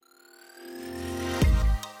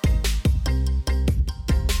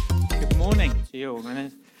you all,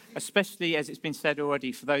 and especially, as it's been said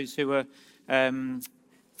already, for those who are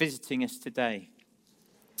visiting us today.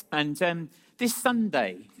 And this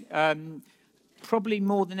Sunday, probably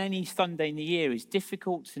more than any Sunday in the year, is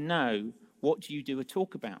difficult to know what do you do a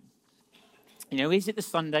talk about. You know, is it the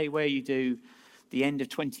Sunday where you do the end of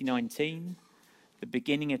 2019, the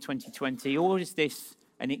beginning of 2020, or is this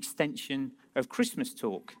an extension of Christmas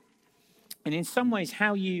talk? And in some ways,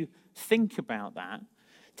 how you think about that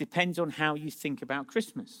depends on how you think about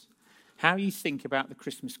Christmas, how you think about the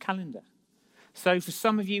Christmas calendar. So for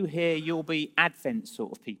some of you here, you'll be Advent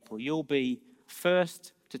sort of people. You'll be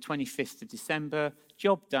 1st to 25th of December,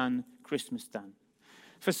 job done, Christmas done.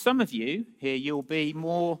 For some of you here, you'll be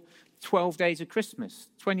more 12 days of Christmas,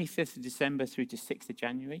 25th of December through to 6th of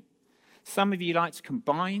January. Some of you like to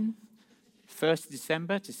combine 1st of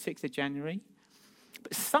December to 6th of January.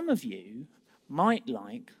 But some of you might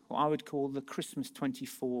like what I would call the Christmas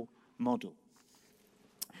 24 model.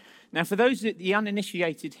 Now, for those of the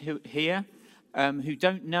uninitiated here who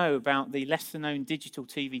don't know about the lesser-known digital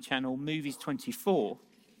TV channel Movies 24,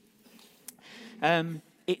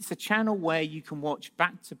 it's a channel where you can watch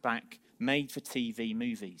back-to-back made-for-TV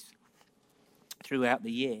movies throughout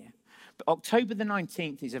the year. But October the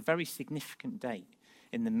 19th is a very significant date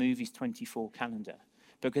in the Movies 24 calendar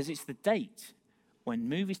because it's the date when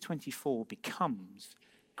Movies 24 becomes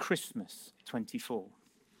Christmas 24.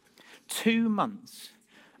 2 months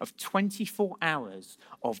of 24 hours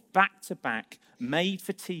of back-to-back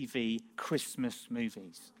made-for-TV Christmas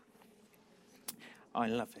movies. I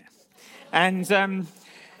love it. And the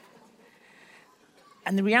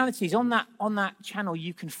reality is on that channel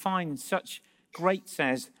you can find such greats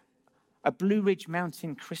as A Blue Ridge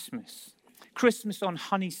Mountain Christmas, Christmas on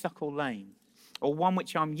Honeysuckle Lane, or one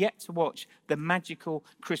which I'm yet to watch, The Magical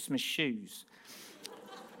Christmas Shoes.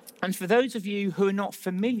 And for those of you who are not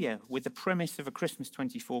familiar with the premise of a Christmas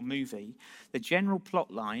 24 movie, the general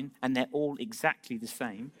plot line, and they're all exactly the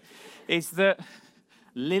same, is that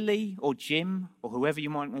Lily or Jim, or whoever you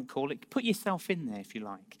might want to call it, put yourself in there if you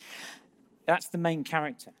like. That's the main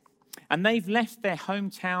character. And they've left their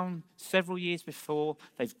hometown several years before.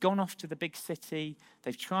 They've gone off to the big city.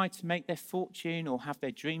 They've tried to make their fortune or have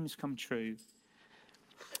their dreams come true.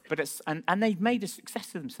 And they've made a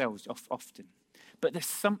success of themselves often. But there's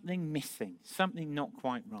something missing, something not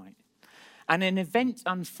quite right. And an event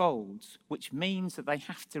unfolds, which means that they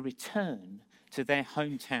have to return to their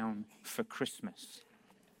hometown for Christmas.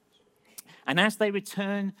 And as they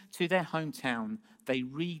return to their hometown, they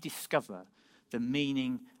rediscover the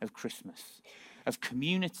meaning of Christmas, of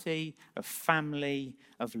community, of family,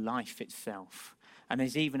 of life itself. And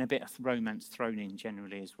there's even a bit of romance thrown in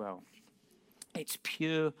generally as well. It's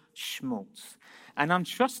pure schmaltz. And I'm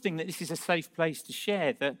trusting that this is a safe place to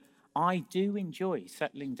share that I do enjoy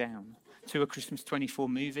settling down to a Christmas 24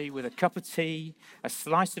 movie with a cup of tea, a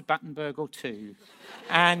slice of Battenberg or two,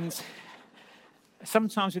 and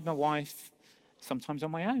sometimes with my wife, sometimes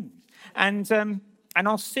on my own. And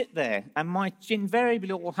I'll sit there, and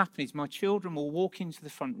invariably what will happen is my children will walk into the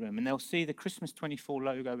front room and they'll see the Christmas 24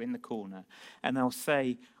 logo in the corner, and they'll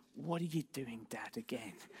say, "What are you doing, Dad,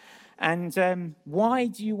 again? And why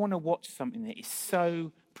do you want to watch something that is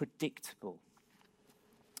so predictable?"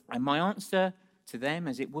 And my answer to them,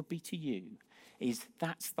 as it would be to you, is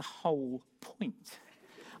that's the whole point.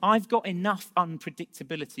 I've got enough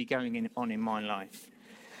unpredictability going on in my life.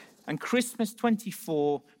 And Christmas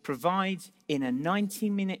 24 provides, in a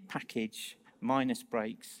 90-minute package, minus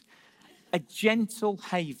breaks, a gentle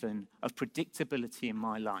haven of predictability in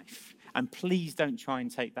my life. And please don't try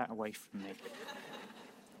and take that away from me.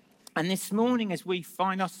 And this morning, as we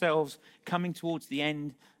find ourselves coming towards the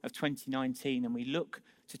end of 2019 and we look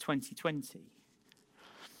to 2020,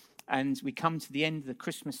 and we come to the end of the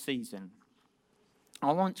Christmas season,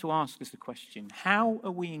 I want to ask us a question. How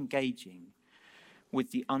are we engaging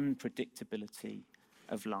with the unpredictability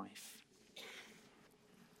of life?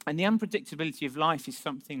 And the unpredictability of life is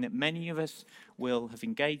something that many of us will have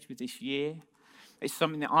engaged with this year. It's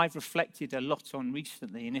something that I've reflected a lot on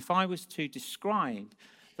recently. And if I was to describe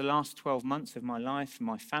the last 12 months of my life,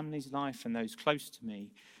 my family's life, and those close to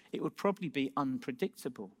me, it would probably be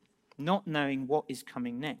unpredictable, not knowing what is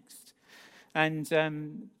coming next.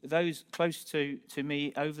 And those close to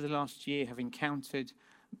me over the last year have encountered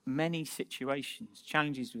many situations,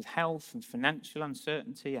 challenges with health and financial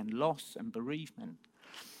uncertainty and loss and bereavement.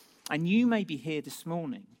 And you may be here this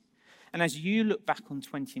morning, and as you look back on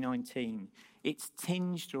 2019, it's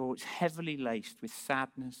tinged or it's heavily laced with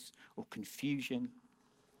sadness or confusion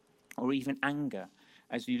or even anger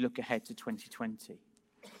as you look ahead to 2020.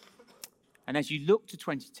 And as you look to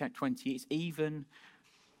 2020, it's even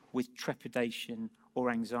with trepidation or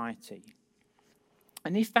anxiety.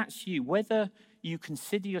 And if that's you, whether you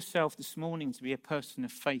consider yourself this morning to be a person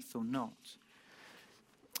of faith or not,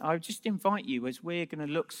 I would just invite you, as we're going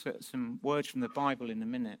to look at some words from the Bible in a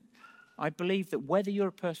minute, I believe that whether you're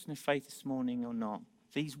a person of faith this morning or not,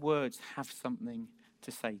 these words have something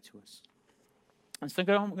to say to us. And so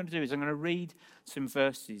what I'm going to do is I'm going to read some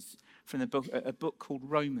verses from a book called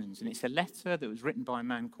Romans. And it's a letter that was written by a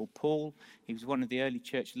man called Paul. He was one of the early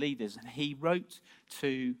church leaders. And he wrote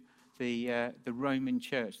to the Roman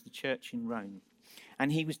church, the church in Rome.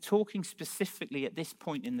 And he was talking specifically at this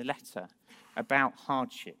point in the letter about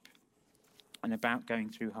hardship and about going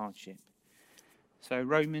through hardship. So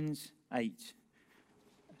Romans 8,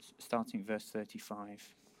 starting verse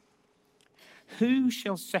 35. Who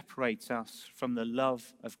shall separate us from the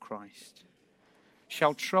love of Christ?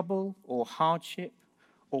 Shall trouble or hardship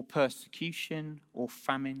or persecution or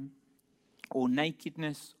famine or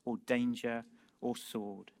nakedness or danger or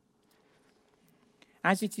sword?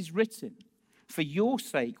 As it is written, for your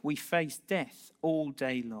sake we face death all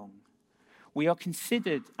day long. We are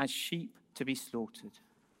considered as sheep to be slaughtered.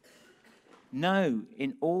 No,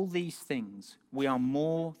 in all these things we are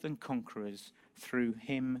more than conquerors through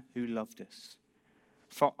him who loved us.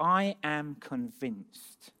 For I am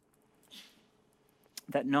convinced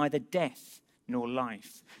that neither death nor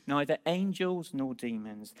life, neither angels nor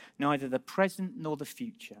demons, neither the present nor the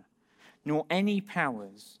future, nor any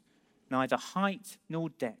powers, neither height nor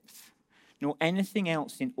depth, nor anything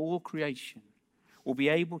else in all creation will be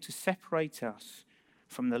able to separate us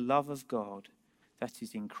from the love of God that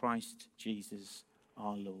is in Christ Jesus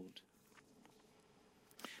our Lord.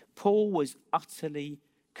 Paul was utterly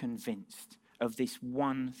convinced of this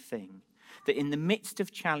one thing, that in the midst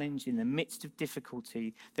of challenge, in the midst of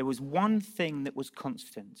difficulty, there was one thing that was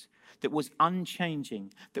constant, that was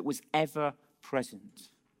unchanging, that was ever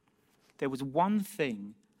present. There was one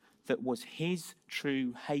thing that was his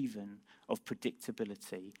true haven of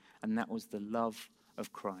predictability, and that was the love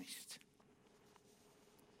of Christ.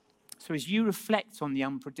 So as you reflect on the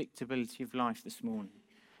unpredictability of life this morning,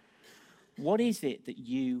 what is it that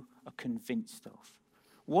you are convinced of?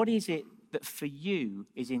 What is it that for you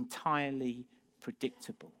is entirely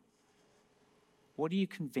predictable? What are you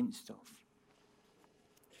convinced of?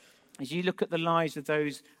 As you look at the lives of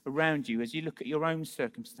those around you, as you look at your own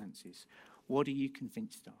circumstances, what are you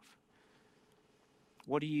convinced of?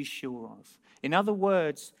 What are you sure of? In other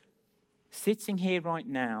words, sitting here right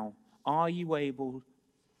now, are you able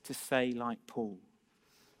to say, like Paul,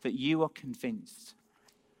 that you are convinced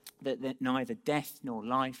that neither death nor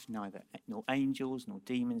life, nor angels nor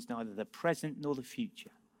demons, neither the present nor the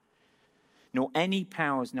future, nor any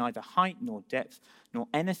powers, neither height nor depth, nor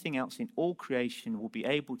anything else in all creation will be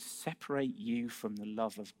able to separate you from the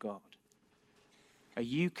love of God? Are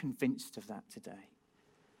you convinced of that today?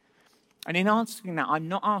 And in answering that, I'm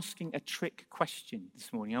not asking a trick question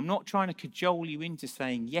this morning. I'm not trying to cajole you into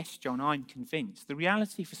saying, yes, John, I'm convinced. The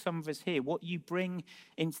reality for some of us here, what you bring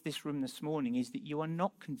into this room this morning is that you are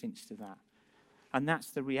not convinced of that. And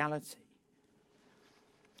that's the reality.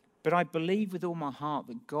 But I believe with all my heart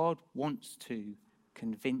that God wants to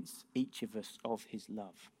convince each of us of his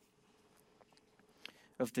love,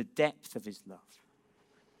 of the depth of his love.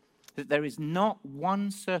 That there is not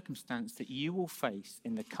one circumstance that you will face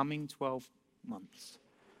in the coming 12 months,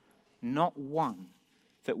 not one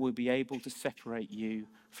that will be able to separate you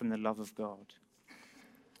from the love of God.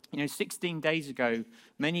 16 days ago,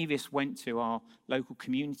 many of us went to our local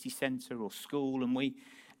community centre or school,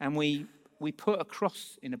 and we put a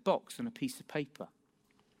cross in a box on a piece of paper,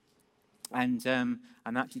 and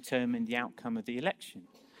that determined the outcome of the election.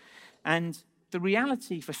 And the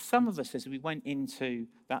reality for some of us as we went into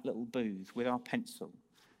that little booth with our pencil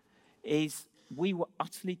is we were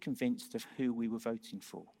utterly convinced of who we were voting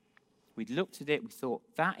for. We'd looked at it, we thought,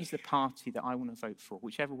 that is the party that I want to vote for,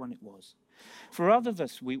 whichever one it was. For other of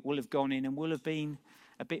us, we will have gone in and will have been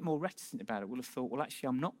a bit more reticent about it. We'll have thought, well, actually,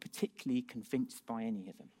 I'm not particularly convinced by any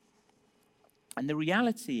of them. And the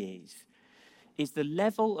reality is the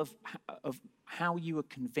level of how you were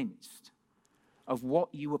convinced of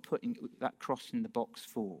what you were putting that cross in the box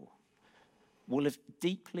for will have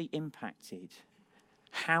deeply impacted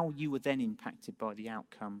how you were then impacted by the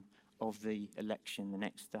outcome of the election the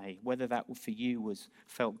next day, whether that for you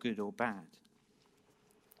felt good or bad.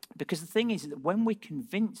 Because the thing is that when we're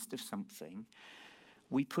convinced of something,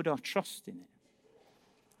 we put our trust in it.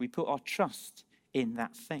 We put our trust in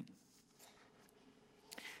that thing.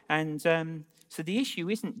 And so the issue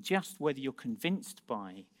isn't just whether you're convinced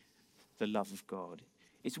by the love of God,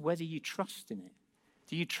 it's whether you trust in it.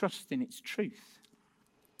 Do you trust in its truth?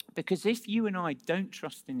 Because if you and I don't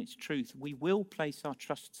trust in its truth, we will place our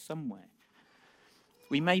trust somewhere.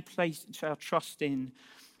 We may place our trust in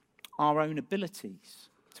our own abilities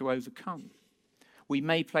to overcome. We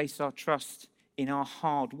may place our trust in our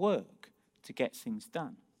hard work to get things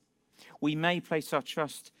done. We may place our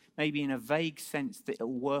trust maybe in a vague sense that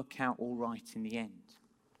it'll work out all right in the end.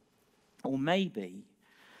 Or maybe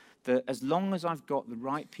that as long as I've got the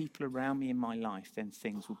right people around me in my life, then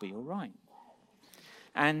things will be all right.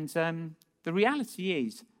 And the reality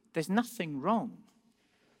is, there's nothing wrong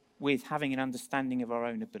with having an understanding of our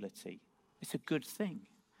own ability. It's a good thing.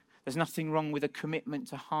 There's nothing wrong with a commitment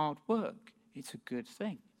to hard work. It's a good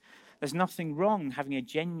thing. There's nothing wrong having a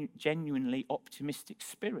genuinely optimistic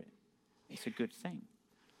spirit. It's a good thing.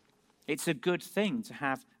 It's a good thing to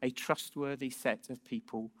have a trustworthy set of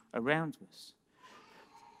people around us.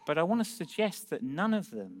 But I want to suggest that none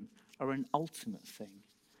of them are an ultimate thing.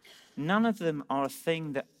 None of them are a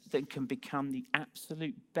thing that can become the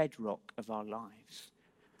absolute bedrock of our lives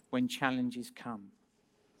when challenges come.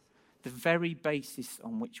 The very basis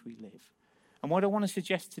on which we live. And what I want to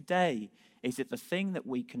suggest today is that the thing that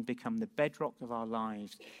we can become the bedrock of our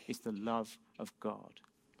lives is the love of God.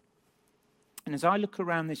 And as I look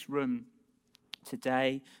around this room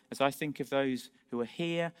today, as I think of those who are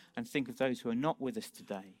here and think of those who are not with us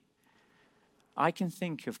today, I can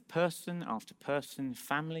think of person after person,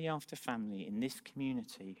 family after family in this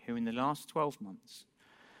community who in the last 12 months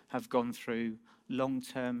have gone through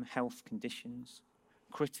long-term health conditions,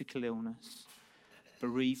 critical illness,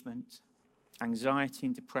 bereavement, anxiety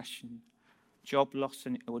and depression, job loss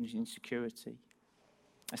and insecurity,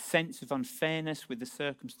 a sense of unfairness with the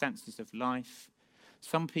circumstances of life,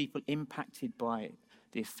 some people impacted by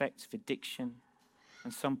the effects of addiction,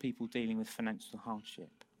 and some people dealing with financial hardship.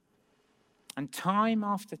 And time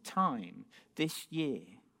after time this year,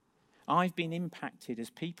 I've been impacted as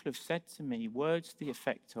people have said to me words to the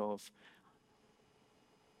effect of,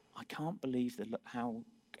 I can't believe how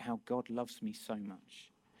God loves me so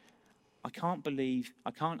much. I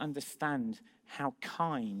can't understand how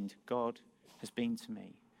kind God has been to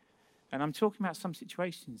me. And I'm talking about some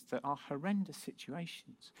situations that are horrendous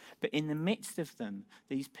situations. But in the midst of them,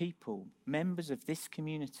 these people, members of this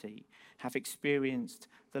community, have experienced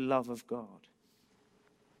the love of God.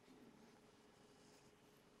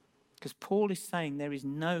 Because Paul is saying there is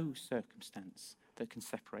no circumstance that can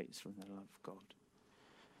separate us from the love of God.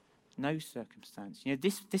 No circumstance. You know,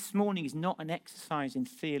 this morning is not an exercise in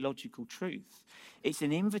theological truth. It's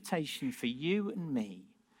an invitation for you and me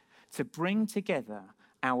to bring together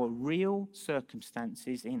our real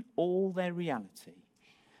circumstances in all their reality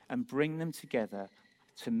and bring them together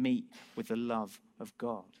to meet with the love of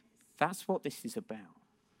God. That's what this is about.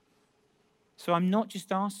 So I'm not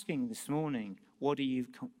just asking this morning, what are you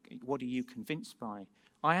convinced by?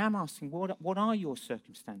 I am asking, what are your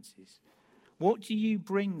circumstances? What do you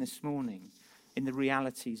bring this morning in the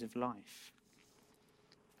realities of life?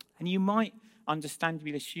 And you might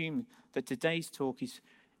understandably assume that today's talk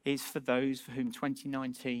is for those for whom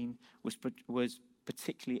 2019 was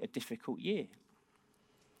particularly a difficult year.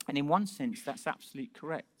 And in one sense, that's absolutely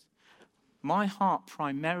correct. My heart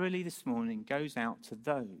primarily this morning goes out to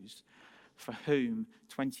those for whom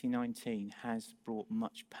 2019 has brought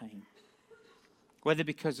much pain. Whether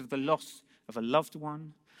because of the loss of a loved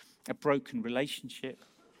one, a broken relationship,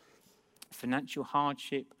 financial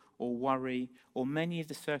hardship or worry, or many of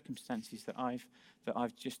the circumstances that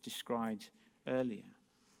I've just described earlier.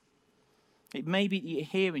 It may be that you're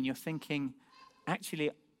here and you're thinking,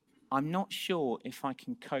 actually, I'm not sure if I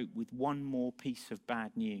can cope with one more piece of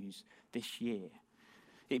bad news this year.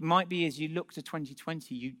 It might be as you look to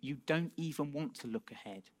 2020, you don't even want to look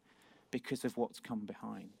ahead because of what's come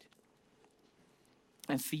behind.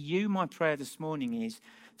 And for you, my prayer this morning is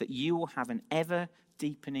that you will have an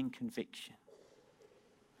ever-deepening conviction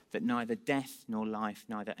that neither death nor life,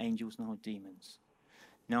 neither angels nor demons,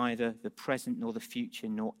 neither the present nor the future,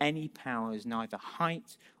 nor any powers, neither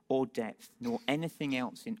height or depth, nor anything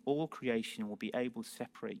else in all creation will be able to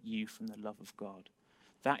separate you from the love of God.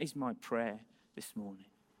 That is my prayer this morning.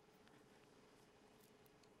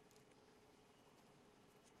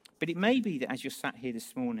 But it may be that as you're sat here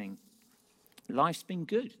this morning, life's been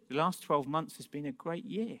good. The last 12 months has been a great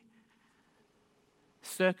year.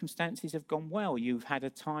 Circumstances have gone well. You've had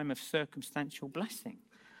a time of circumstantial blessing.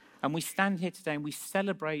 And we stand here today and we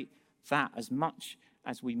celebrate that as much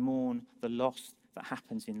as we mourn the loss that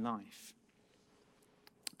happens in life.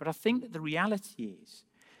 But I think that the reality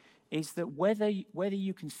is that whether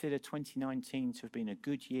you consider 2019 to have been a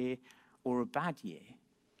good year or a bad year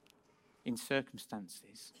in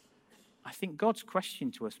circumstances, I think God's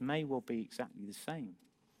question to us may well be exactly the same.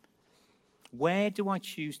 Where do I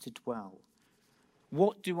choose to dwell?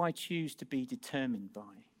 What do I choose to be determined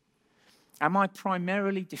by? Am I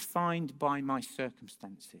primarily defined by my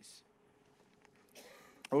circumstances?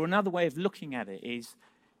 Or another way of looking at it is,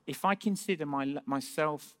 if I consider my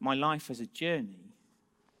life as a journey,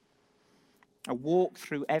 a walk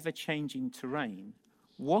through ever-changing terrain,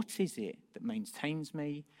 what is it that maintains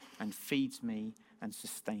me and feeds me and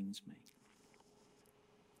sustains me?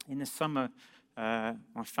 In the summer,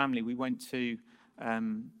 my family, we went to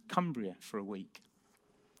Cumbria for a week.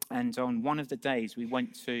 And on one of the days, we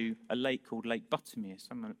went to a lake called Lake Buttermere.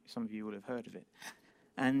 Some of you will have heard of it.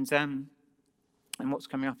 And what's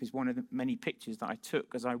coming up is one of the many pictures that I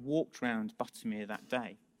took as I walked around Buttermere that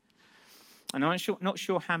day. And I'm not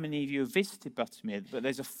sure how many of you have visited Buttermere, but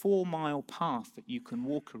there's a 4-mile path that you can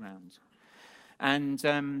walk around. And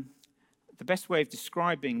the best way of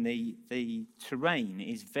describing the terrain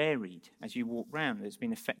is varied as you walk round. It's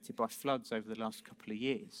been affected by floods over the last couple of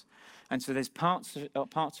years. And so there's parts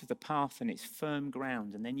of the path and it's firm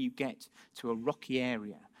ground, and then you get to a rocky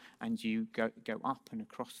area and you go up and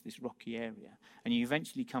across this rocky area, and you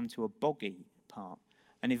eventually come to a boggy part.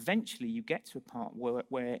 And eventually you get to a part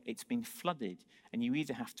where it's been flooded, and you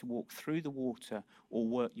either have to walk through the water or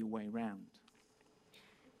work your way round.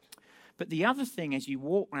 But the other thing as you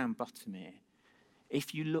walk around Buttermere,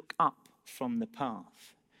 if you look up from the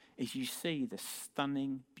path, is you see the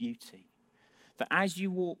stunning beauty. That as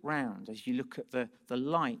you walk round, as you look at the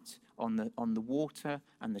light on the water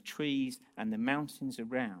and the trees and the mountains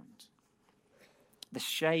around, the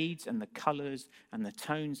shades and the colours and the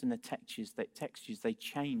tones and the textures, they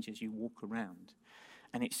change as you walk around.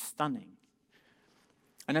 And it's stunning.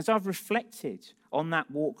 And as I've reflected on that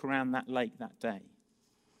walk around that lake that day,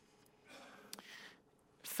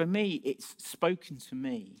 for me, it's spoken to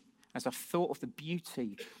me as I've thought of the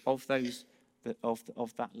beauty of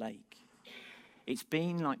that lake. It's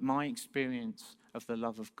been like my experience of the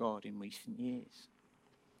love of God in recent years.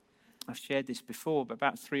 I've shared this before, but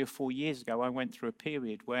about 3 or 4 years ago, I went through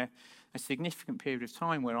a significant period of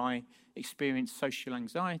time where I experienced social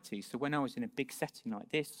anxiety. So when I was in a big setting like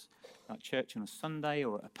this, like church on a Sunday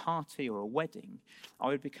or a party or a wedding, I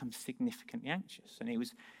would become significantly anxious. And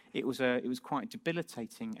it was quite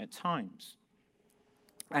debilitating at times.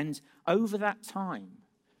 And over that time,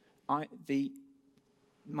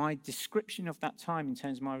 my description of that time in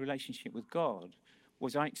terms of my relationship with God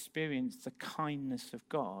was I experienced the kindness of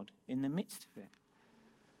God in the midst of it.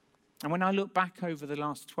 And when I look back over the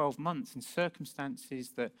last 12 months and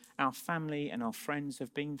circumstances that our family and our friends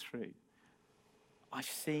have been through, I've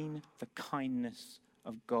seen the kindness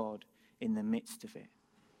of God in the midst of it.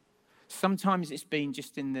 Sometimes it's been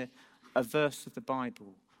just in a verse of the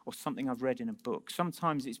Bible or something I've read in a book.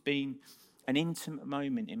 Sometimes it's been an intimate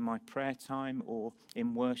moment in my prayer time or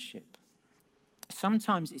in worship.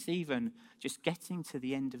 Sometimes it's even just getting to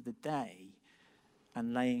the end of the day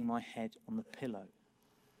and laying my head on the pillow.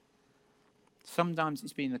 Sometimes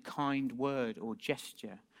it's been a kind word or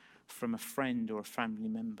gesture from a friend or a family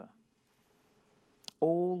member.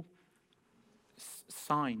 All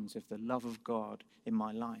signs of the love of God in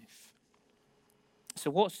my life. So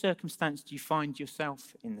what circumstance do you find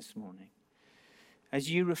yourself in this morning? As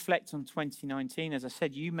you reflect on 2019, as I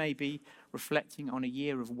said, you may be reflecting on a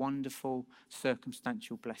year of wonderful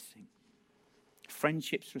circumstantial blessing.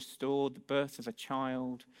 Friendships restored, the birth of a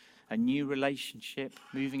child, a new relationship,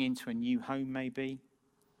 moving into a new home maybe,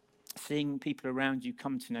 seeing people around you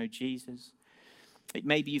come to know Jesus.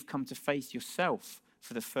 Maybe you've come to faith yourself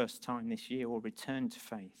for the first time this year or returned to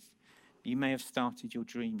faith. You may have started your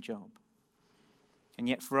dream job. And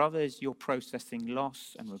yet for others, you're processing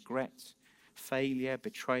loss and regret, failure,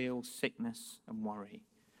 betrayal, sickness, and worry.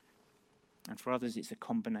 And for others, it's a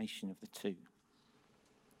combination of the two.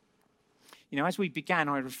 You know, as we began,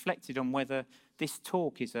 I reflected on whether this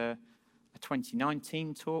talk is a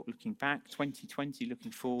 2019 talk, looking back, 2020,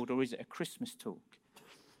 looking forward, or is it a Christmas talk?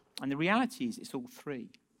 And the reality is it's all three.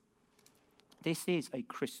 This is a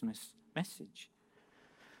Christmas message.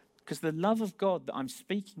 Because the love of God that I'm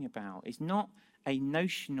speaking about is not a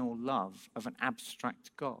notional love of an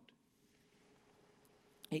abstract God.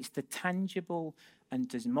 It's the tangible and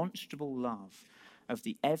demonstrable love of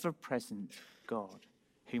the ever-present God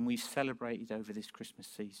whom we've celebrated over this Christmas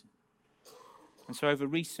season. And so over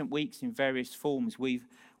recent weeks in various forms, we've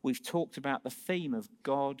talked about the theme of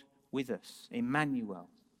God with us, Emmanuel.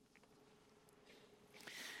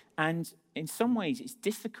 And in some ways, it's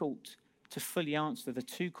difficult to fully answer the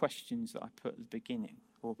two questions that I put at the beginning,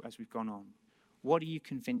 or as we've gone on. What are you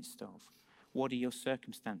convinced of? What are your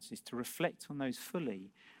circumstances? To reflect on those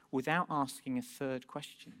fully without asking a third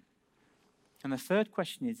question. And the third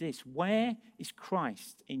question is this: where is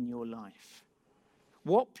Christ in your life?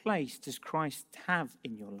 What place does Christ have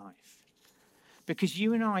in your life? Because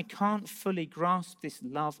you and I can't fully grasp this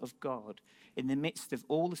love of God in the midst of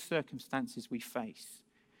all the circumstances we face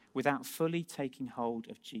without fully taking hold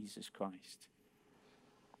of Jesus Christ.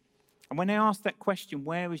 And when I ask that question,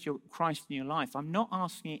 where is your Christ in your life? I'm not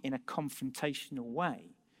asking it in a confrontational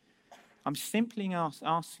way. I'm simply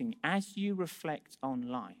asking, as you reflect on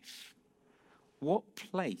life, what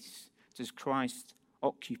place does Christ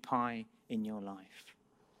occupy in your life?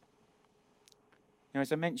 Now,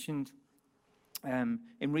 as I mentioned, in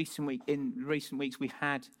recent weeks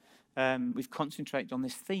we've concentrated on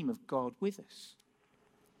this theme of God with us.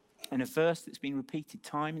 And a verse that's been repeated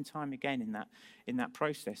time and time again in that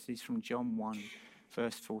process is from John 1,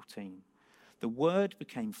 verse 14. The Word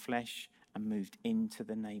became flesh and moved into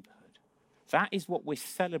the neighborhood. That is what we're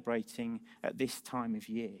celebrating at this time of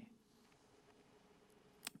year.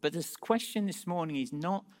 But this question this morning is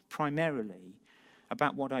not primarily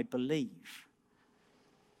about what I believe.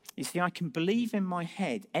 You see, I can believe in my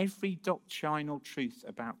head every doctrinal truth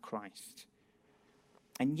about Christ,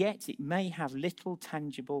 and yet it may have little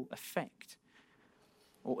tangible effect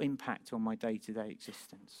or impact on my day-to-day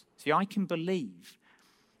existence. See, I can believe,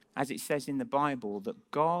 as it says in the Bible, that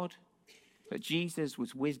Jesus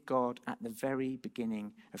was with God at the very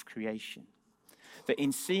beginning of creation. That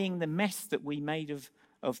in seeing the mess that we made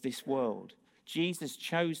of this world, Jesus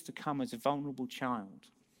chose to come as a vulnerable child,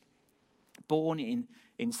 born in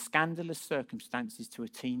scandalous circumstances to a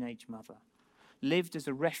teenage mother, lived as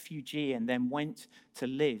a refugee, and then went to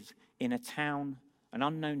live in an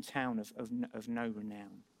unknown town of no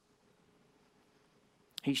renown.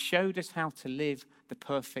 He showed us how to live the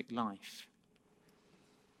perfect life.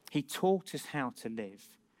 He taught us how to live.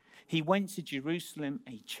 He went to Jerusalem.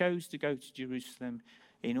 He chose to go to Jerusalem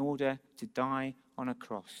in order to die on a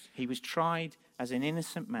cross. He was tried as an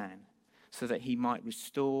innocent man so that he might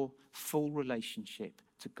restore full relationship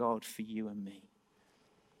to God for you and me.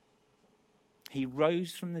 He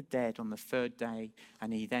rose from the dead on the third day,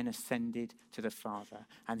 and he then ascended to the Father,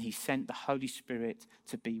 and he sent the Holy Spirit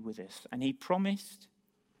to be with us. And he promised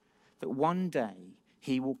that one day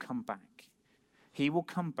he will come back. He will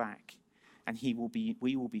come back, and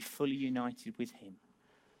we will be fully united with him.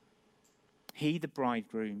 He, the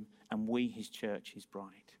bridegroom, and we, his church, his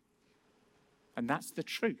bride. And that's the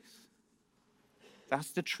truth.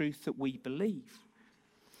 That's the truth that we believe.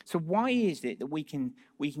 So why is it that we can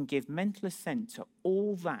give mental assent to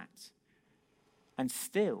all that, and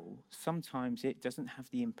still sometimes it doesn't have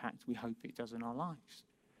the impact we hope it does in our lives?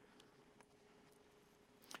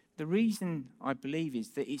 The reason I believe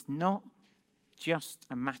is that it's not just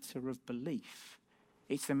a matter of belief.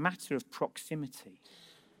 It's a matter of proximity.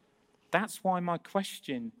 That's why my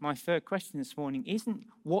third question this morning isn't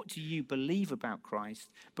what do you believe about Christ,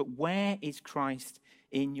 but where is Christ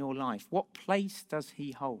in your life? What place does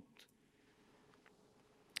he hold?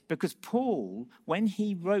 Because Paul, when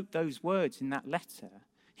he wrote those words in that letter,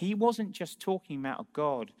 he wasn't just talking about a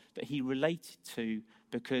God that he related to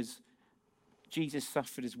because Jesus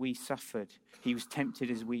suffered as we suffered. He was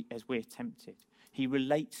tempted as we're tempted. He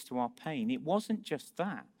relates to our pain. It wasn't just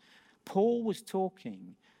that. Paul was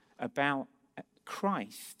talking about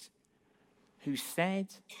Christ, who said,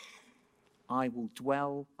 I will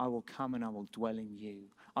come and I will dwell in you.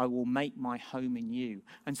 I will make my home in you.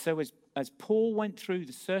 And so as Paul went through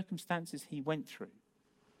the circumstances he went through,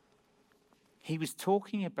 he was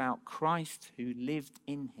talking about Christ who lived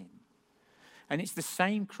in him. And it's the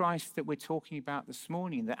same Christ that we're talking about this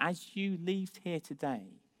morning, that as you leave here today,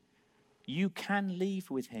 you can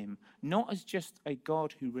leave with him, not as just a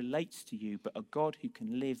God who relates to you, but a God who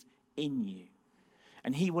can live in you.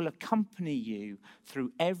 And he will accompany you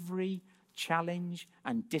through every challenge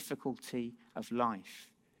and difficulty of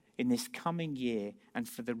life in this coming year and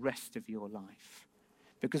for the rest of your life.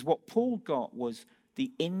 Because what Paul got was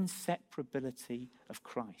the inseparability of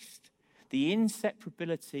Christ, the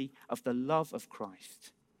inseparability of the love of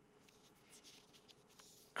Christ.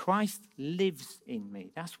 Christ lives in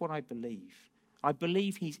me. That's what I believe. I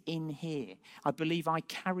believe he's in here. I believe I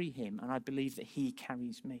carry him, and I believe that he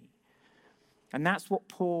carries me. And that's what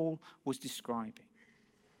Paul was describing.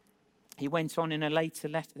 He went on in a later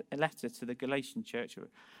letter to the Galatian church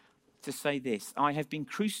to say this: I have been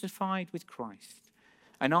crucified with Christ,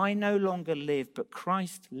 and I no longer live, but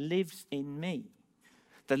Christ lives in me.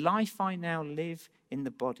 The life I now live in the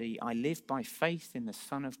body, I live by faith in the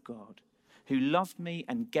Son of God, who loved me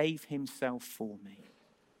and gave himself for me.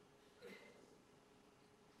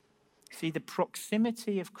 See, the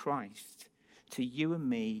proximity of Christ to you and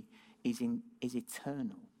me is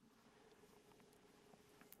eternal.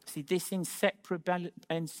 See, this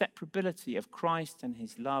inseparability of Christ and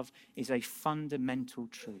his love is a fundamental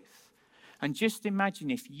truth. And just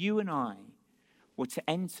imagine if you and I were to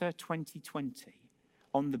enter 2020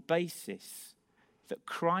 on the basis that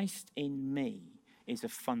Christ in me is a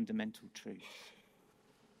fundamental truth.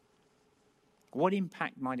 What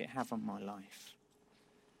impact might it have on my life?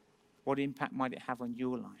 What impact might it have on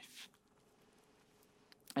your life?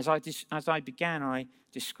 As I began, I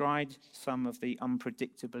described some of the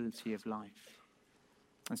unpredictability of life.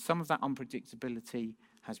 And some of that unpredictability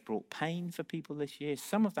has brought pain for people this year.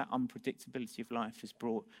 Some of that unpredictability of life has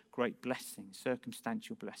brought great blessing,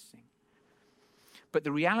 circumstantial blessing. But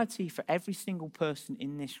the reality for every single person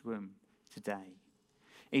in this room today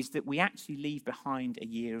is that we actually leave behind a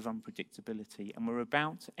year of unpredictability, and we're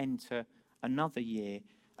about to enter another year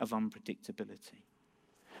of unpredictability.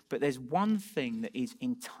 But there's one thing that is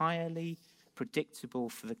entirely predictable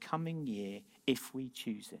for the coming year if we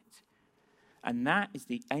choose it. And that is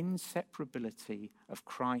the inseparability of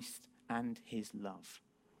Christ and his love.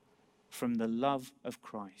 From the love of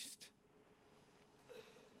Christ.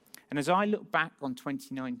 And as I look back on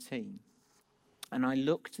 2019 and I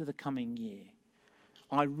look to the coming year,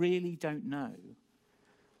 I really don't know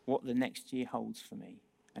what the next year holds for me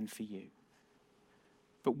and for you.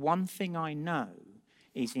 But one thing I know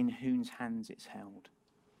is in whose hands it's held.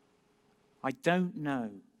 I don't know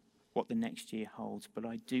what the next year holds, but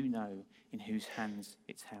I do know in whose hands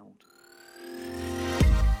it's held.